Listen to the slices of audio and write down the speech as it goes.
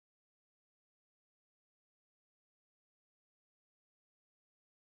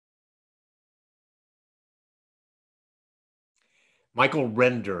Michael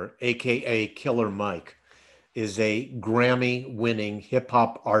Render, aka Killer Mike, is a Grammy-winning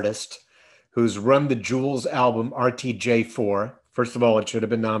hip-hop artist who's run the Jules album RTJ4. First of all, it should have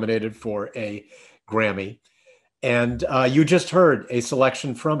been nominated for a Grammy. And you just heard a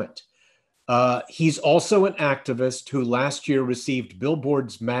selection from it. He's also an activist who last year received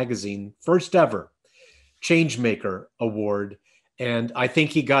Billboard's magazine first ever Changemaker Award. And I think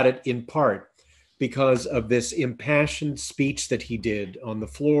he got it in part because of this impassioned speech that he did on the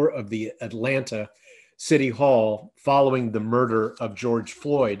floor of the Atlanta City Hall following the murder of George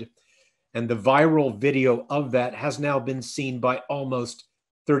Floyd. And the viral video of that has now been seen by almost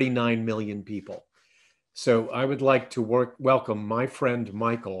 39 million people. So I would like to welcome my friend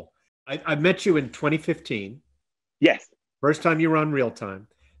Michael. I met you in 2015. Yes. First time you were on Real Time.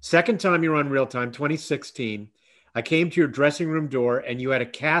 Second time you were on Real Time, 2016. I came to your dressing room door and you had a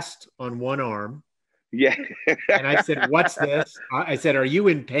cast on one arm. Yeah. And I said, "What's this?" I said, "Are you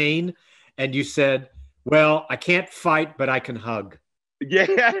in pain?" And you said, "Well, I can't fight, but I can hug."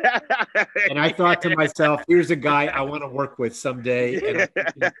 Yeah. And I thought to myself, here's a guy I want to work with someday.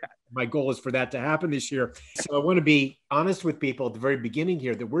 And my goal is for that to happen this year. So I want to be honest with people at the very beginning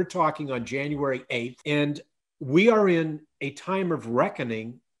here that we're talking on January 8th, and we are in a time of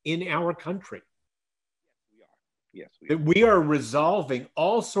reckoning in our country. Yes, we are. That we are resolving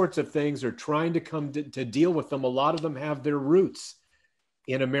all sorts of things or trying to come to deal with them. A lot of them have their roots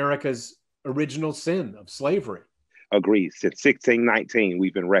in America's original sin of slavery. Agreed. Since 1619,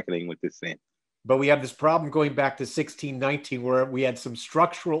 we've been reckoning with this sin. But we have this problem going back to 1619 where we had some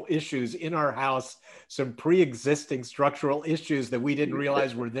structural issues in our house, some pre-existing structural issues that we didn't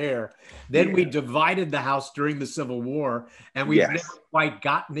realize were there. Then we divided the house during the Civil War, and we've never quite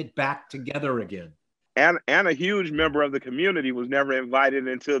gotten it back together again. And a huge member of the community was never invited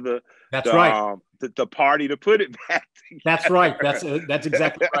into the party to put it back together. That's right. That's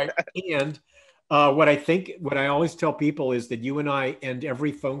exactly right. And what I always tell people is that you and I end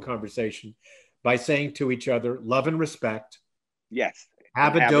every phone conversation by saying to each other, love and respect. Yes.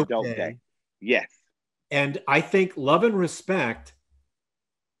 Have a dope day. Yes. And I think love and respect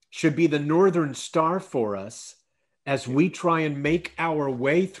should be the Northern Star for us as we try and make our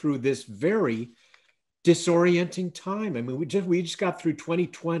way through this very disorienting time. I mean, we just got through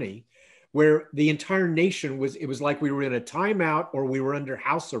 2020 where the entire nation it was like we were in a timeout or we were under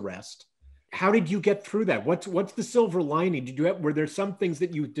house arrest. How did you get through that? What's the silver lining? Were there some things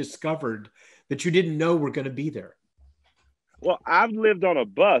that you discovered that you didn't know were going to be there? Well, I've lived on a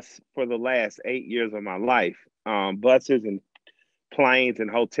bus for the last 8 years of my life, buses and planes and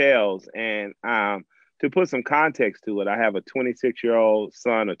hotels. And to put some context to it, I have a 26-year-old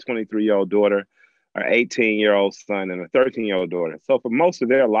son, a 23-year-old daughter, an 18-year-old son, and a 13-year-old daughter. So for most of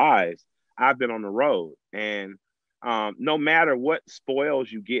their lives, I've been on the road. And no matter what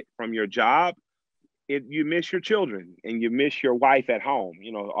spoils you get from your job, you miss your children and you miss your wife at home.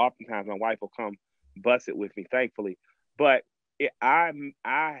 You know, oftentimes my wife will come bust it with me, thankfully. But I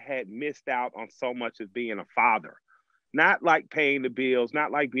had missed out on so much of being a father. Not like paying the bills,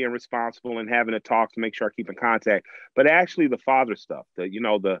 not like being responsible and having to talk to make sure I keep in contact, but actually the father stuff.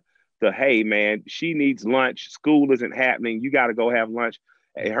 The hey man, she needs lunch. School isn't happening. You got to go have lunch.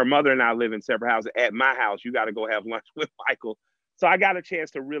 Her mother and I live in separate houses. At my house, you got to go have lunch with Michael. So I got a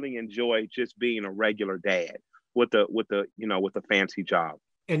chance to really enjoy just being a regular dad with the fancy job.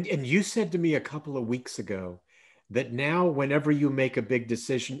 And you said to me a couple of weeks ago that now whenever you make a big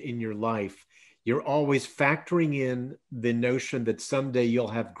decision in your life, you're always factoring in the notion that someday you'll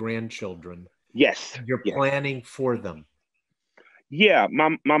have grandchildren. Yes. You're planning for them. Yeah,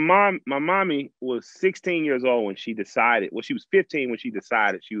 my mommy was 16 years old when she decided. Well, she was 15 when she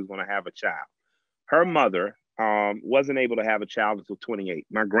decided she was going to have a child. Her mother wasn't able to have a child until 28.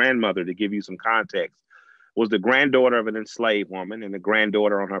 My grandmother, to give you some context, was the granddaughter of an enslaved woman and the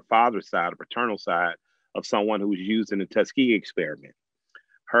granddaughter on her father's side, a paternal side, of someone who was used in the Tuskegee experiment.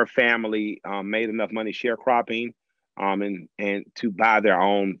 Her family made enough money sharecropping and to buy their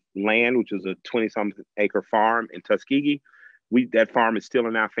own land, which was a 20-something acre farm in Tuskegee. That farm is still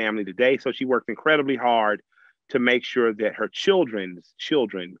in our family today. So she worked incredibly hard to make sure that her children's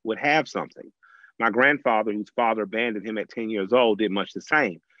children would have something. My grandfather, whose father abandoned him at 10 years old, did much the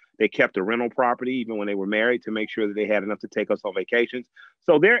same. They kept a rental property even when they were married to make sure that they had enough to take us on vacations.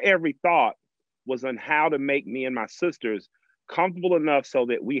 So their every thought was on how to make me and my sisters comfortable enough so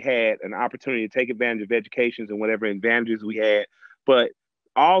that we had an opportunity to take advantage of educations and whatever advantages we had, but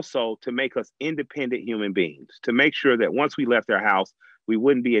also to make us independent human beings, to make sure that once we left our house, we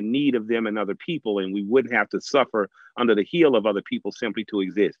wouldn't be in need of them and other people, and we wouldn't have to suffer under the heel of other people simply to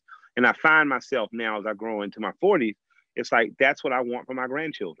exist. And I find myself now, as I grow into my 40s, It's like, that's what I want for my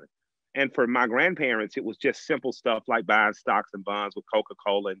grandchildren. And for my grandparents, it was just simple stuff like buying stocks and bonds with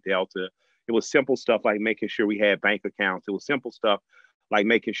Coca-Cola and Delta. It was simple stuff like making sure we had bank accounts. It was simple stuff like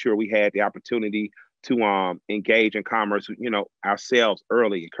making sure we had the opportunity to engage in commerce, ourselves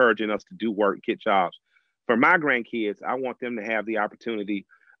early, encouraging us to do work, get jobs. For my grandkids, I want them to have the opportunity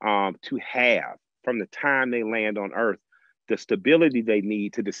to have, from the time they land on earth, the stability they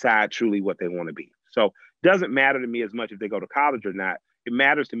need to decide truly what they want to be. So it doesn't matter to me as much if they go to college or not. It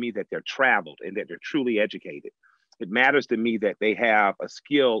matters to me that they're traveled and that they're truly educated. It matters to me that they have a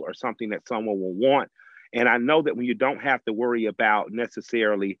skill or something that someone will want. And I know that when you don't have to worry about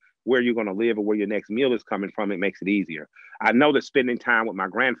necessarily where you're going to live or where your next meal is coming from, it makes it easier. I know that spending time with my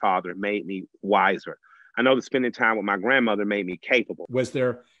grandfather made me wiser. I know that spending time with my grandmother made me capable. Was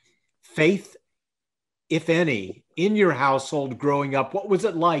there faith, if any, in your household growing up? What was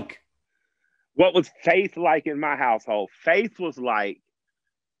it like? What was faith like in my household? Faith was like,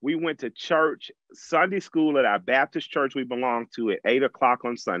 we went to church, Sunday school at our Baptist church we belonged to at 8 o'clock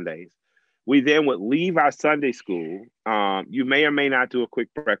on Sundays. We then would leave our Sunday school. You may or may not do a quick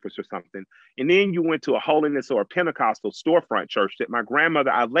breakfast or something. And then you went to a holiness or a Pentecostal storefront church that my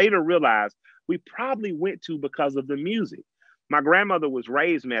grandmother, I later realized, we probably went to because of the music. My grandmother was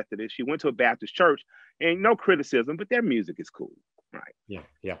raised Methodist. She went to a Baptist church, and no criticism, but their music is cool, right? Yeah,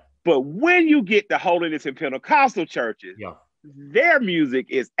 yeah. But when you get to holiness and Pentecostal churches, yeah, their music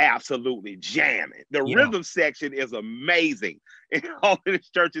is absolutely jamming. The rhythm section is amazing in holiness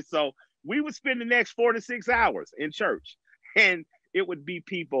churches. So we would spend the next 4 to 6 hours in church, and it would be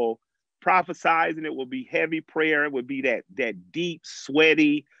people prophesizing. It would be heavy prayer. It would be that deep,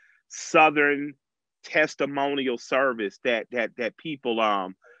 sweaty, Southern testimonial service that people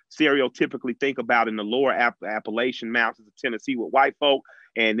stereotypically think about in the lower Appalachian Mountains of Tennessee with white folk,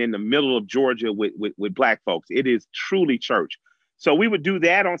 and in the middle of Georgia with Black folks. It is truly church. So we would do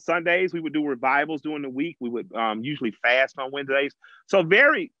that on Sundays. We would do revivals during the week. We would usually fast on Wednesdays. So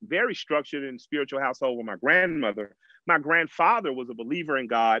very, very structured and spiritual household with my grandmother. My grandfather was a believer in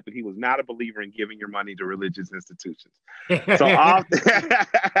God, but he was not a believer in giving your money to religious institutions.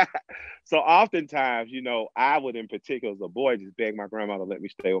 So oftentimes, I would, in particular as a boy, just beg my grandmother to let me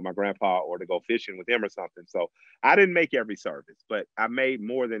stay with my grandpa or to go fishing with him or something. So I didn't make every service, but I made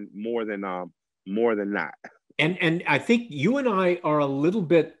more than not. And I think you and I are a little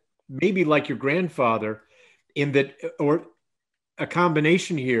bit maybe like your grandfather in that, or a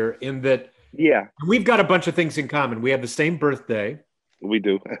combination here in that. Yeah. We've got a bunch of things in common. We have the same birthday. We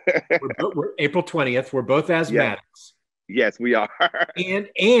do. we're April 20th. We're both asthmatics. Yes, we are.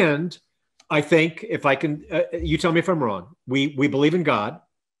 and I think, if I can, you tell me if I'm wrong. We believe in God.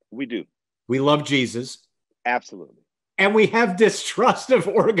 We do. We love Jesus. Absolutely. And we have distrust of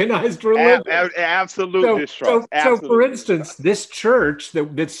organized religion. Absolute distrust. So, for instance, this church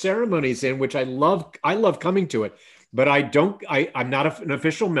that ceremonies in, which I love coming to it, but I'm not an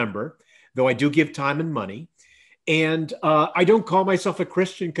official member, though I do give time and money. And I don't call myself a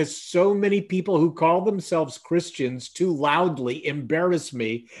Christian because so many people who call themselves Christians too loudly embarrass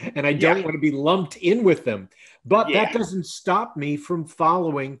me, and I don't want to be lumped in with them. But that doesn't stop me from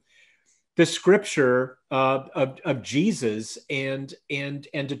following the scripture of Jesus and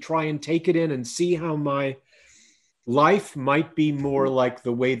to try and take it in and see how my life might be more like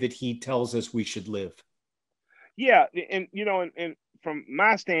the way that he tells us we should live. Yeah, and from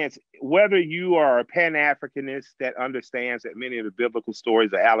my stance, whether you are a Pan-Africanist that understands that many of the biblical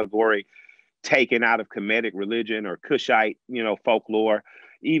stories are allegory taken out of Kemetic religion or Cushite, folklore,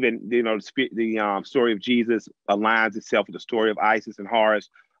 even, the story of Jesus aligns itself with the story of Isis and Horus.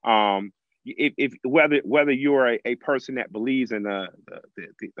 If whether you're a person that believes in the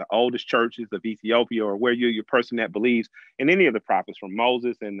oldest churches of Ethiopia, or where you're a person that believes in any of the prophets from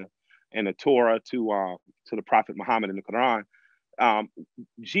Moses and the Torah to the Prophet Muhammad and the Quran,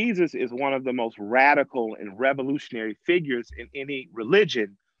 Jesus is one of the most radical and revolutionary figures in any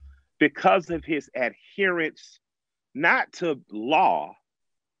religion because of his adherence, not to law,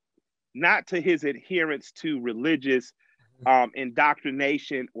 not to his adherence to religious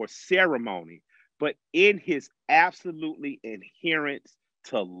indoctrination or ceremony, but in his absolutely adherence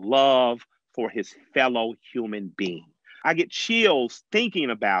to love for his fellow human being. I get chills thinking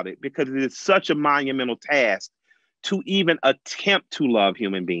about it because it is such a monumental task to even attempt to love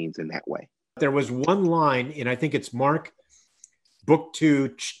human beings in that way. There was one line in, I think it's Mark book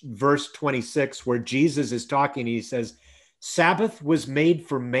 2, verse 26, where Jesus is talking. He says, Sabbath was made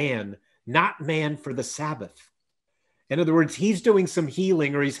for man, not man for the Sabbath. In other words, he's doing some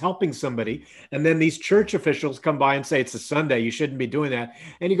healing or he's helping somebody. And then these church officials come by and say, it's a Sunday, you shouldn't be doing that.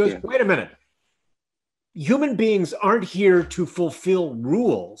 And he goes, wait a minute. human beings aren't here to fulfill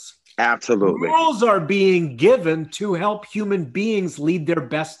rules. Absolutely. Rules are being given to help human beings lead their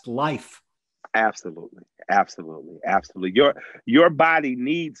best life. Absolutely. Absolutely. Absolutely. Your body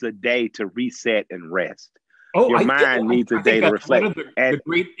needs a day to reset and rest. Oh, Your mind needs a I think day to that's one reflect. of the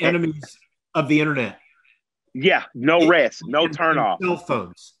great And enemies of the internet. yeah, no rest, no turn And off. cell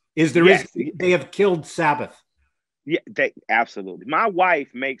phones is Yes. they have killed Sabbath. Yeah, absolutely. My wife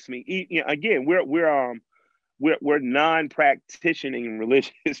makes me eat. You know, again, we're non-practicing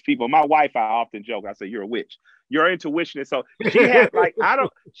religious people. My wife, I often joke, I say, you're a witch. You're intuitionist. So she has like, I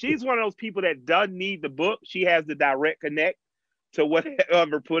don't, she's one of those people that doesn't need the book. She has the direct connect to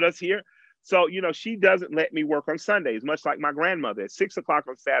whatever put us here. So, she doesn't let me work on Sundays, much like my grandmother. At 6 o'clock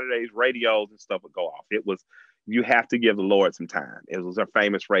on Saturdays, radios and stuff would go off. It was, you have to give the Lord some time. It was a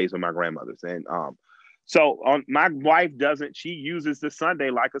famous phrase with my grandmothers. And so on my wife doesn't, she uses the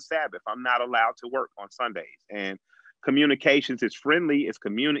Sunday like a Sabbath. I'm not allowed to work on Sundays. And communications is friendly, it's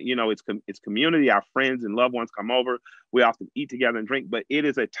community, it's community. Our friends and loved ones come over. We often eat together and drink, but it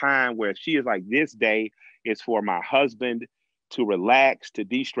is a time where she is like, this day is for my husband to relax, to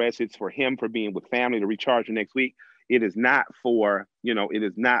de-stress. It's for him for being with family to recharge the next week. It is not for, it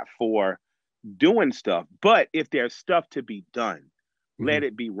is not for doing stuff. But if there's stuff to be done, let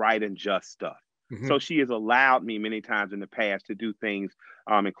it be right and just stuff. So she has allowed me many times in the past to do things,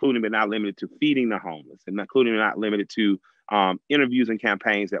 including but not limited to feeding the homeless, and including but not limited to interviews and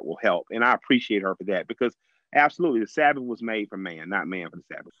campaigns that will help. And I appreciate her for that, because absolutely the Sabbath was made for man, not man for the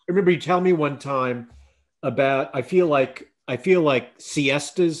Sabbath. I remember you telling me one time about I feel like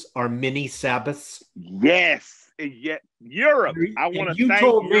siestas are mini Sabbaths. Yes, yeah, Europe. I And want to thank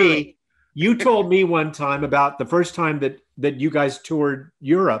Europe. you told me one time about the first time that you guys toured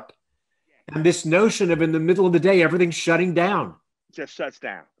Europe, and this notion of in the middle of the day everything's shutting down. Just shuts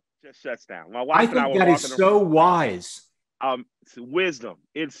down. Just shuts down. My I wife and I think were that is walking. so wise. It's wisdom.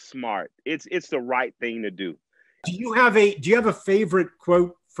 It's smart. It's the right thing to do. Do you have a favorite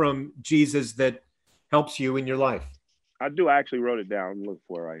quote from Jesus that helps you in your life? I do. I actually wrote it down. Look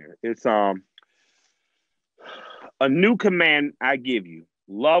for it right here. It's a new command I give you: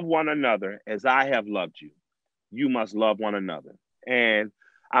 love one another as I have loved you. You must love one another. And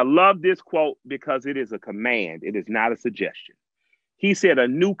I love this quote because it is a command. It is not a suggestion. He said, "A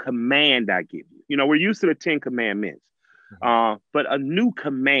new command I give you." We're used to the 10 Commandments. But a new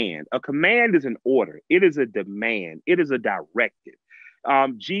command, a command is an order. It is a demand. It is a directive.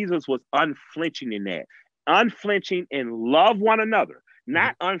 Jesus was unflinching in that, unflinching and love one another,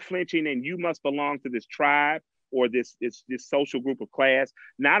 not unflinching and you must belong to this tribe or this social group of class,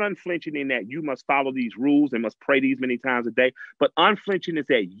 not unflinching in that you must follow these rules and must pray these many times a day, but unflinching is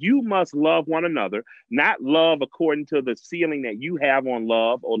that you must love one another, not love according to the ceiling that you have on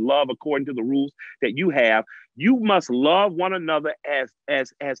love or love according to the rules that you have. You must love one another as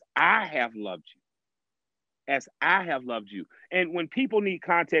I have loved you. As I have loved you. And when people need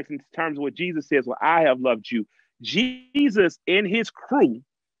context in terms of what Jesus says, well, I have loved you, Jesus in his crew,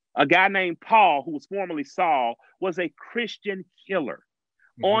 a guy named Paul, who was formerly Saul, was a Christian killer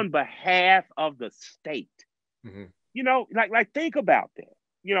on behalf of the state. Like think about that.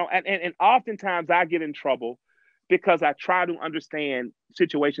 And oftentimes I get in trouble because I try to understand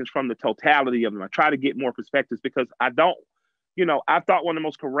situations from the totality of them. I try to get more perspectives because I don't. I thought one of the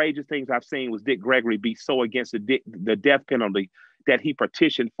most courageous things I've seen was Dick Gregory be so against the death penalty that he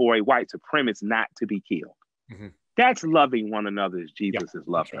petitioned for a white supremacist not to be killed. That's loving one another as Jesus has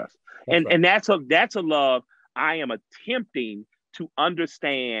loved us. And that's a love I am attempting to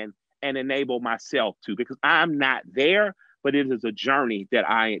understand and enable myself to, because I'm not there, but it is a journey that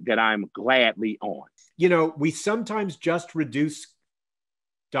I'm gladly on. We sometimes just reduce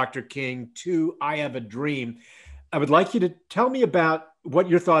Dr. King to I have a dream. I would like you to tell me about what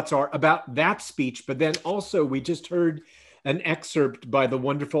your thoughts are about that speech, but then also we just heard an excerpt by the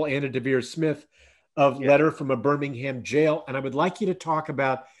wonderful Anna DeVere Smith of Letter from a Birmingham Jail. And I would like you to talk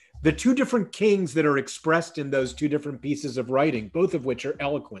about the two different kings that are expressed in those two different pieces of writing, both of which are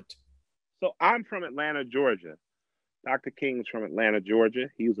eloquent. So I'm from Atlanta, Georgia. Dr. King's from Atlanta, Georgia.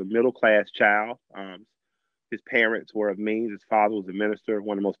 He was a middle-class child. His parents were of means. His father was a minister of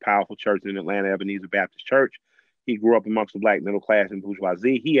one of the most powerful churches in Atlanta, Ebenezer Baptist Church. He grew up amongst the Black middle class and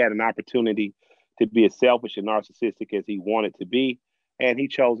bourgeoisie. He had an opportunity to be as selfish and narcissistic as he wanted to be, and he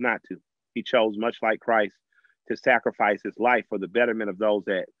chose not to. He chose, much like Christ, to sacrifice his life for the betterment of those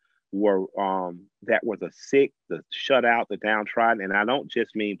that were the sick, the shut out, the downtrodden. And I don't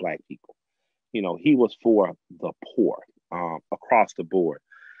just mean Black people. He was for the poor across the board.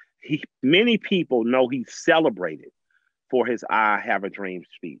 Many people know he's celebrated for his "I Have a Dream"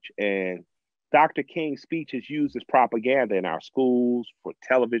 speech, and Dr. King's speech is used as propaganda in our schools, for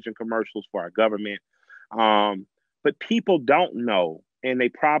television commercials, for our government. But people don't know, and they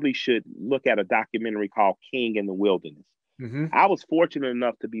probably should look at a documentary called King in the Wilderness. Mm-hmm. I was fortunate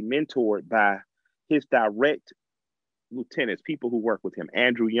enough to be mentored by his direct lieutenants, people who work with him,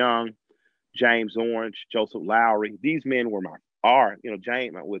 Andrew Young, James Orange, Joseph Lowry. These men were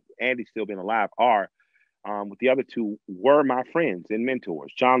James, with Andy still being alive, with the other two, were my friends and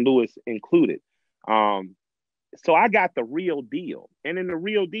mentors, John Lewis included. So I got the real deal. And in the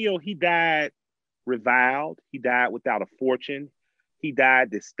real deal, he died reviled. He died without a fortune. He died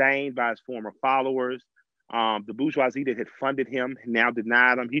disdained by his former followers. The bourgeoisie that had funded him now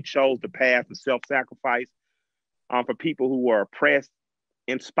denied him. He chose the path of self-sacrifice for people who were oppressed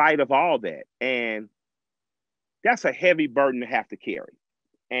in spite of all that. And that's a heavy burden to have to carry.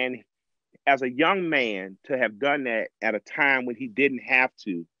 And as a young man, to have done that at a time when he didn't have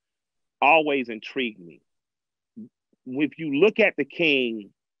to always intrigued me. If you look at the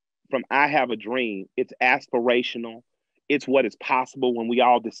King from I Have a Dream, it's aspirational. It's what is possible when we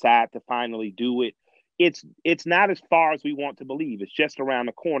all decide to finally do it. It's not as far as we want to believe. It's just around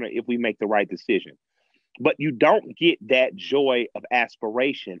the corner if we make the right decision. But you don't get that joy of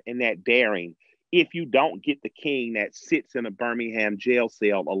aspiration and that daring if you don't get the King that sits in a Birmingham jail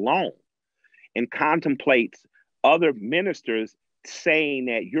cell alone and contemplates other ministers saying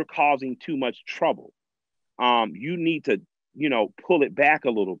that you're causing too much trouble. You need to, pull it back a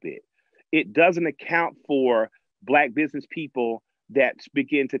little bit. It doesn't account for Black business people that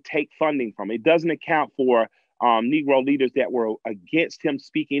begin to take funding from it. It doesn't account for Negro leaders that were against him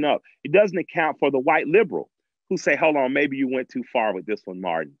speaking up. It doesn't account for the white liberal who say, hold on, maybe you went too far with this one,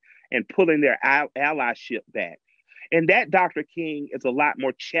 Martin, and pulling their allyship back. And that Dr. King is a lot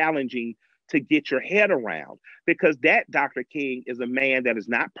more challenging to get your head around, because that Dr. King is a man that is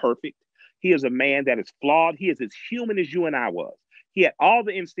not perfect. He is a man that is flawed. He is as human as you and I was. He had all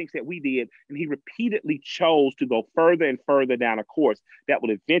the instincts that we did, and he repeatedly chose to go further and further down a course that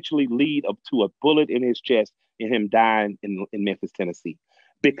would eventually lead up to a bullet in his chest and him dying in Memphis, Tennessee,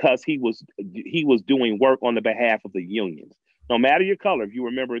 because he was doing work on the behalf of the unions. No matter your color, if you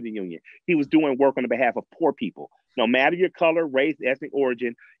remember the union, he was doing work on the behalf of poor people. No matter your color, race, ethnic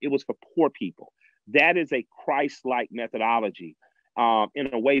origin, it was for poor people. That is a Christ-like methodology in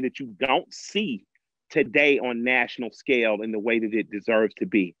a way that you don't see today on national scale in the way that it deserves to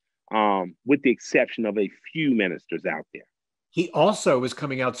be, with the exception of a few ministers out there. He also was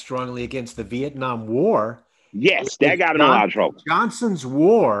coming out strongly against the Vietnam War. Yes, that got him in a lot of trouble. Johnson's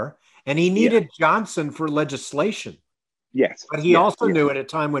war, and he needed Johnson for legislation. Yes. But he also knew at a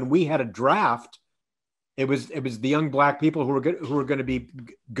time when we had a draft, it was the young Black people who were going to be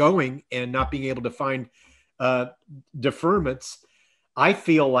going and not being able to find deferments. I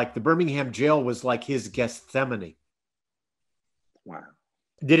feel like the Birmingham jail was like his Gethsemane. Wow.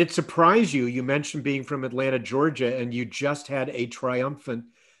 Did it surprise you? You mentioned being from Atlanta, Georgia, and you just had a triumphant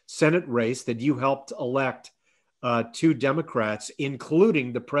Senate race that you helped elect 2 Democrats,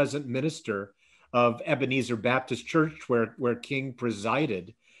 including the present minister of Ebenezer Baptist Church, where King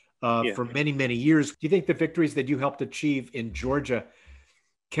presided for many, many years. Do you think the victories that you helped achieve in Georgia,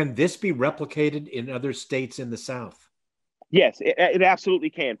 can this be replicated in other states in the South? Yes, it absolutely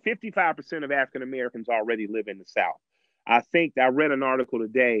can. 55% of African Americans already live in the South. I think I read an article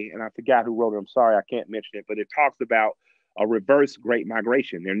today, and I forgot who wrote it. I'm sorry, I can't mention it, but it talks about a reverse Great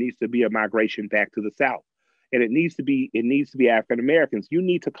Migration. There needs to be a migration back to the South, and it needs to be African Americans. You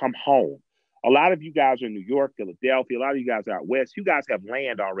need to come home. A lot of you guys are in New York, Philadelphia. A lot of you guys are out west. You guys have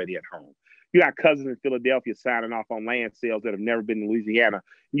land already at home. You got cousins in Philadelphia signing off on land sales that have never been in Louisiana.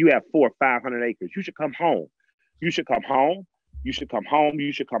 You have 400 or 500 acres. You should come home. You should come home. You should come home.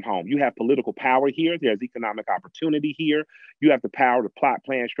 You should come home. You have political power here. There's economic opportunity here. You have the power to plot,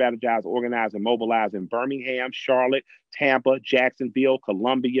 plan, strategize, organize, and mobilize in Birmingham, Charlotte, Tampa, Jacksonville,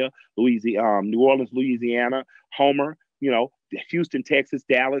 Columbia, Louisiana, New Orleans, Louisiana, Homer, Houston, Texas,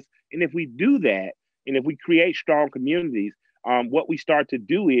 Dallas. And if we do that, and if we create strong communities, what we start to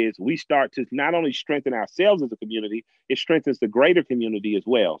do is we start to not only strengthen ourselves as a community, it strengthens the greater community as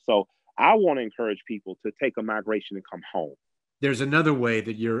well. So I want to encourage people to take a migration and come home. There's another way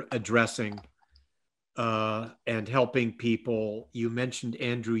that you're addressing and helping people. You mentioned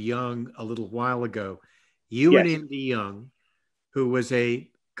Andrew Young a little while ago. You and Andy Young, who was a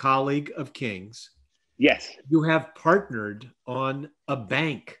colleague of King's. Yes. You have partnered on a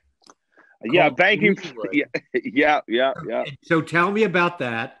bank. Yeah, banking. Yeah. So tell me about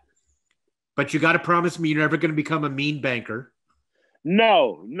that. But you got to promise me you're never going to become a mean banker.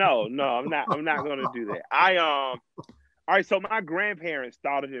 No, I'm not going to do that. All right, so my grandparents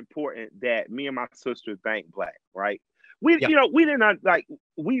thought it important that me and my sisters bank black, right? We, Yeah. we didn't like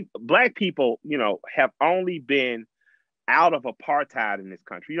we black people, have only been out of apartheid in this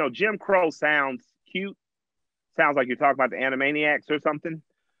country. Jim Crow sounds cute, sounds like you're talking about the Animaniacs or something,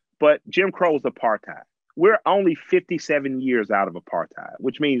 but Jim Crow is apartheid. We're only 57 years out of apartheid,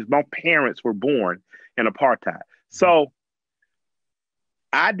 which means my parents were born in apartheid. So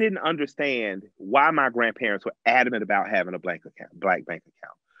I didn't understand why my grandparents were adamant about having a black bank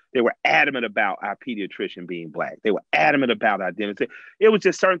account. They were adamant about our pediatrician being black. They were adamant about identity. It was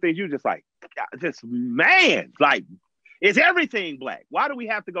just certain things you just like, man, like, is everything black? Why do we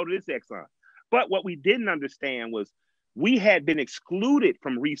have to go to this Exxon? But what we didn't understand was we had been excluded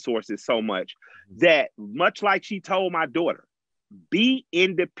from resources so much that, much like she told my daughter, be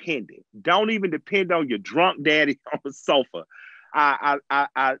independent. Don't even depend on your drunk daddy on the sofa.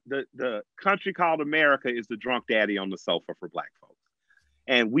 The country called America is the drunk daddy on the sofa for black folks.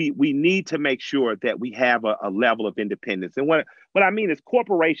 And we need to make sure that we have a level of independence. And what I mean is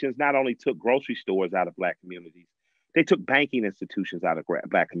corporations not only took grocery stores out of black communities, they took banking institutions out of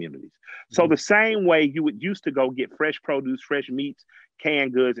black communities. So the same way you would used to go get fresh produce, fresh meats,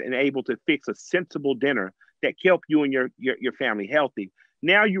 canned goods, and able to fix a sensible dinner that kept you and your family healthy.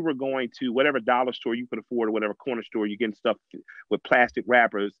 Now you were going to whatever dollar store you could afford or whatever corner store, you're getting stuff with plastic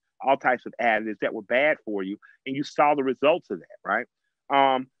wrappers, all types of additives that were bad for you. And you saw the results of that,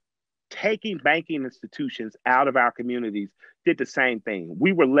 right? Taking banking institutions out of our communities did the same thing.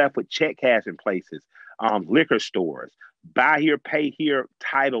 We were left with check cashing places, liquor stores, buy here, pay here,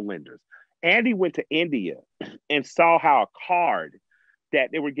 title lenders. Andy went to India and saw how a card that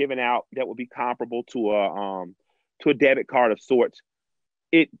they were giving out that would be comparable to a debit card of sorts.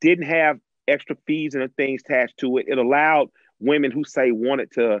 It didn't have extra fees and things attached to it. It allowed women who wanted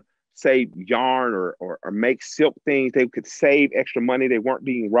to save yarn or make silk things. They could save extra money. They weren't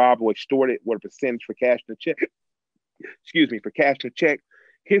being robbed or extorted with a percentage for cash to check. Excuse me, for cash to check.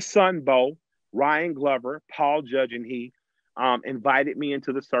 His son, Bo, Ryan Glover, Paul Judge, and he invited me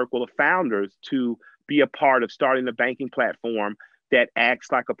into the circle of founders to be a part of starting a banking platform that acts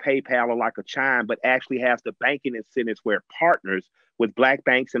like a PayPal or like a Chime, but actually has the banking incentives where it partners with black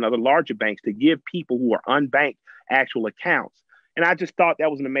banks and other larger banks to give people who are unbanked actual accounts. And I just thought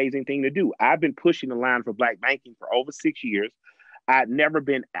that was an amazing thing to do. I've been pushing the line for black banking for over 6 years. I'd never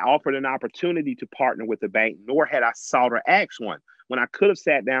been offered an opportunity to partner with a bank, nor had I sought or asked one. When I could have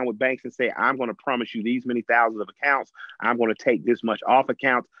sat down with banks and say, I'm going to promise you these many thousands of accounts, I'm going to take this much off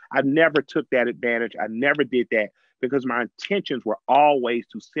accounts. I never took that advantage. I never did that because my intentions were always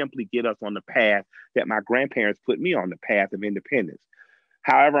to simply get us on the path that my grandparents put me on, the path of independence.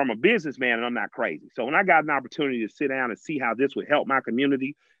 However, I'm a businessman and I'm not crazy. So when I got an opportunity to sit down and see how this would help my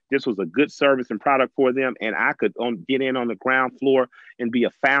community, this was a good service and product for them, and I could get in on the ground floor and be a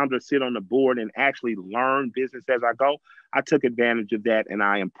founder, sit on the board, and actually learn business as I go, I took advantage of that, and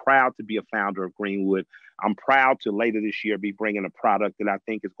I am proud to be a founder of Greenwood. I'm proud to later this year be bringing a product that I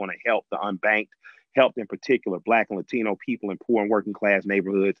think is going to help the unbanked, help in particular Black and Latino people in poor and working class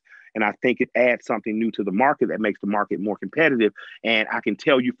neighborhoods. And I think it adds something new to the market that makes the market more competitive. And I can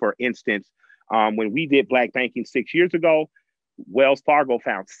tell you, for instance, when we did Black banking 6 years ago, Wells Fargo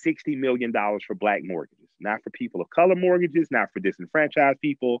found $60 million for Black mortgages, not for people of color mortgages, not for disenfranchised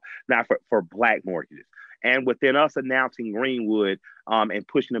people, not for Black mortgages. And within us announcing Greenwood and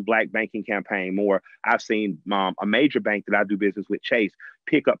pushing the Black banking campaign more, I've seen a major bank that I do business with, Chase,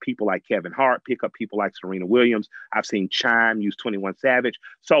 pick up people like Kevin Hart, pick up people like Serena Williams. I've seen Chime use 21 Savage.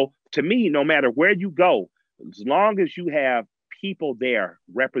 So to me, no matter where you go, as long as you have people there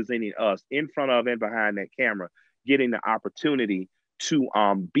representing us in front of and behind that camera, getting the opportunity to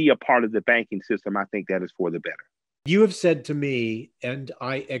be a part of the banking system, I think that is for the better. You have said to me, and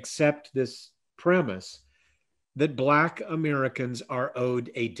I accept this premise, that Black Americans are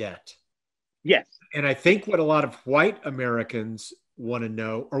owed a debt. Yes. And I think what a lot of white Americans want to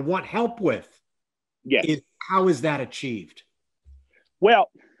know or want help with is how is that achieved? Well,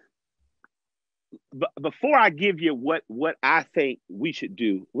 before I give you what I think we should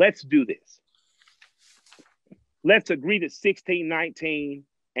do, let's do this. Let's agree that 1619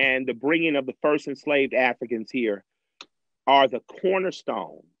 and the bringing of the first enslaved Africans here are the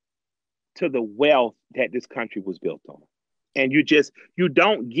cornerstone to the wealth that this country was built on. And you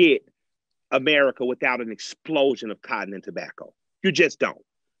don't get America without an explosion of cotton and tobacco. You just don't.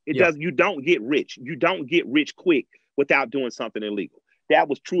 You don't get rich. You don't get rich quick without doing something illegal. That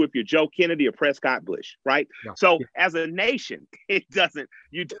was true if you're Joe Kennedy or Prescott Bush, right? Yeah. So as a nation, it doesn't,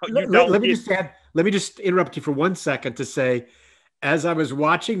 let me just interrupt you for 1 second to say, as I was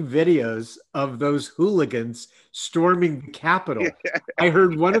watching videos of those hooligans storming the Capitol, I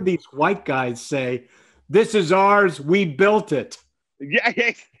heard one of these white guys say, "This is ours. We built it." Yeah,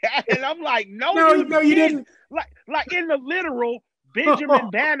 and I'm like, no, No, you no, you didn't. didn't. Like in the literal, Benjamin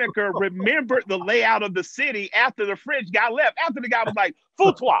Banneker remembered the layout of the city after the French guy left. After the guy was like,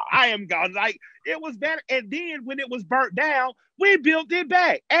 "Foutois, I am gone." Like it was Banneker, and then when it was burnt down, we built it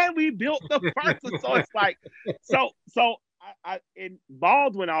back, and we built the first. So it's like, so. And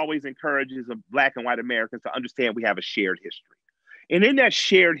Baldwin always encourages Black and white Americans to understand we have a shared history. And in that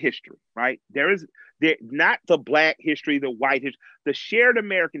shared history, right, there not the Black history, the white history, the shared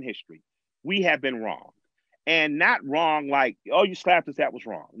American history. We have been wrong. And not wrong like, oh, you slapped us, that was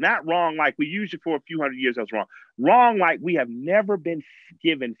wrong. Not wrong like we used it for a few hundred years, that was wrong. Wrong like we have never been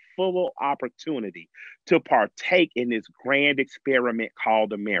given full opportunity to partake in this grand experiment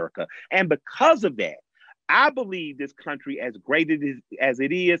called America. And because of that, I believe this country, as great as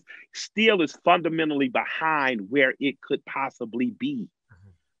it is, still is fundamentally behind where it could possibly be.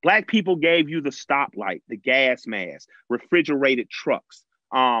 Black people gave you the stoplight, the gas mask, refrigerated trucks,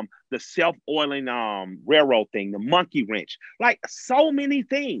 the self-oiling railroad thing, the monkey wrench, like so many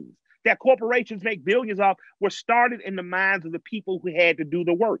things that corporations make billions of were started in the minds of the people who had to do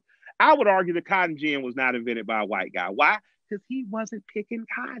the work. I would argue the cotton gin was not invented by a white guy. Why? Because he wasn't picking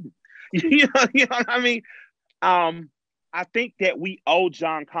cotton. You know what I mean? I think that we owe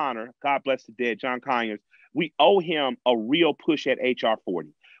John Connor, God bless the dead, John Conyers, we owe him a real push at HR 40,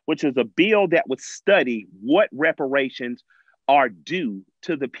 which is a bill that would study what reparations are due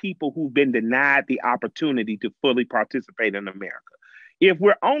to the people who've been denied the opportunity to fully participate in America. If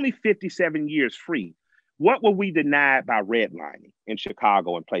we're only 57 years free, what were we denied by redlining in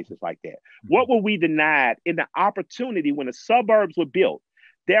Chicago and places like that? What were we denied in the opportunity when the suburbs were built?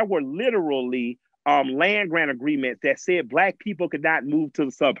 There were literally land grant agreements that said Black people could not move to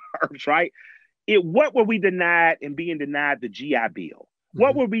the suburbs, right? What were we denied in being denied the GI Bill?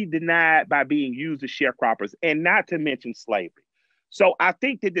 What were we denied by being used as sharecroppers, and not to mention slavery? So I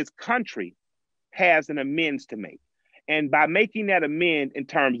think that this country has an amends to make. And by making that amend in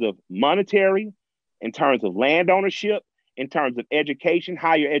terms of monetary, in terms of land ownership, in terms of education,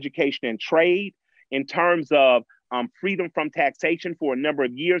 higher education and trade, in terms of freedom from taxation for a number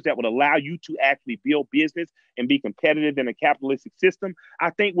of years that would allow you to actually build business and be competitive in a capitalistic system.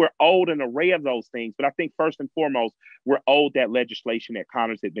 I think we're owed an array of those things, but I think first and foremost, we're owed that legislation that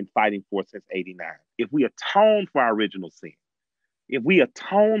Connors had been fighting for since '89. If we atone for our original sin, if we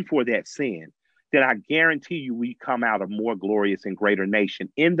atone for that sin, then I guarantee you we come out a more glorious and greater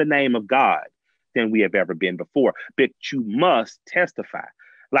nation in the name of God than we have ever been before. But you must testify.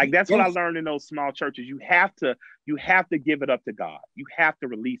 Like that's what I Yes. learned in those small churches. You have to give it up to God. You have to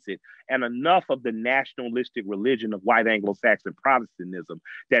release it. And enough of the nationalistic religion of white Anglo-Saxon Protestantism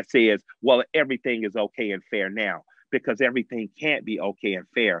that says, well, everything is okay and fair now, because everything can't be okay and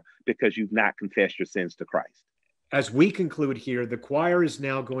fair because you've not confessed your sins to Christ. As we conclude here, the choir is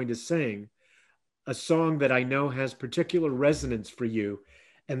now going to sing a song that I know has particular resonance for you,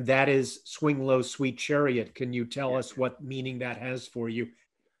 and that is Swing Low, Sweet Chariot. Can you tell us what meaning that has for you?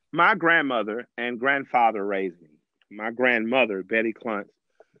 My grandmother and grandfather raised me. My grandmother, Betty Cluntz,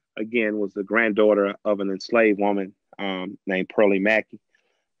 again, was the granddaughter of an enslaved woman named Pearlie Mackey.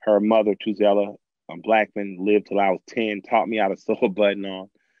 Her mother, Tuzella Blackman, lived till I was 10, taught me how to sew a button on.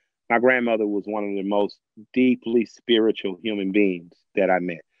 My grandmother was one of the most deeply spiritual human beings that I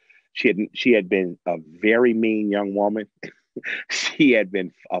met. She had been a very mean young woman. She had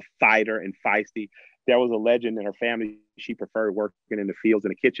been a fighter and feisty. There was a legend in her family. She preferred working in the fields in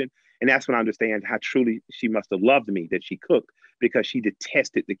the kitchen. And that's when I understand how truly she must have loved me that she cooked, because she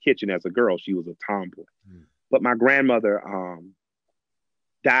detested the kitchen as a girl. She was a tomboy. But my grandmother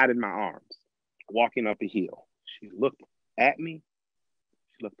died in my arms, walking up a hill. She looked at me,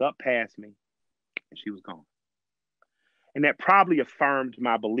 she looked up past me, and she was gone. And that probably affirmed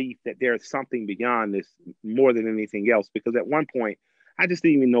my belief that there is something beyond this more than anything else, because at one point, I just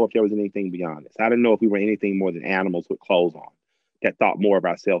didn't even know if there was anything beyond this. I didn't know if we were anything more than animals with clothes on that thought more of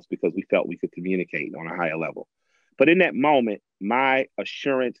ourselves because we felt we could communicate on a higher level. But in that moment, my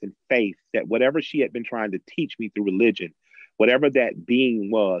assurance and faith that whatever she had been trying to teach me through religion, whatever that being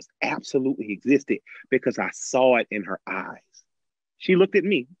was, absolutely existed because I saw it in her eyes. She looked at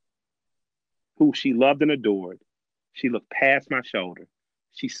me, who she loved and adored. She looked past my shoulder.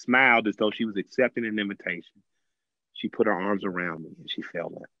 She smiled as though she was accepting an invitation. She put her arms around me and she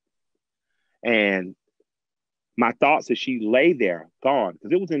fell in. And my thoughts as she lay there, gone,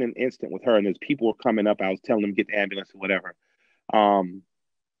 because it was in an instant with her, and as people were coming up, I was telling them, get the ambulance or whatever.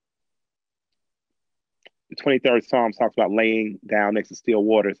 The 23rd Psalm talks about laying down next to still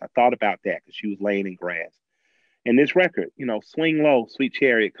waters. I thought about that because she was laying in grass. And this record, you know, Swing Low, Sweet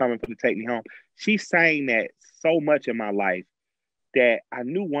Chariot, Coming for to Take Me Home. She sang that so much in my life that I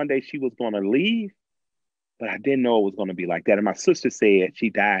knew one day she was going to leave, but I didn't know it was going to be like that. And my sister said she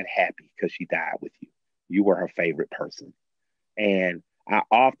died happy because she died with you. You were her favorite person. And I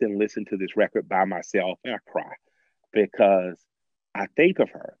often listen to this record by myself and I cry because I think of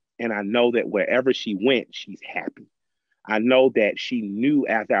her and I know that wherever she went, she's happy. I know that she knew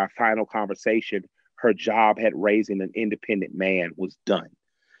after our final conversation, her job at raising an independent man was done.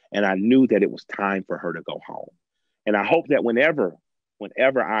 And I knew that it was time for her to go home. And I hope that whenever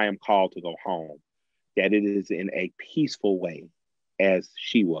I am called to go home, that it is in a peaceful way as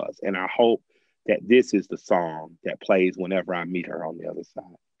she was. And I hope that this is the song that plays whenever I meet her on the other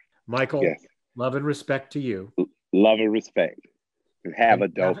side. Michael, Yes. love and respect to you. Love and respect. And have a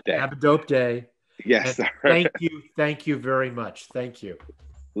dope day. Have a dope day. Yes, and sir. Thank you very much. Thank you.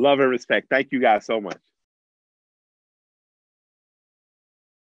 Love and respect. Thank you guys so much.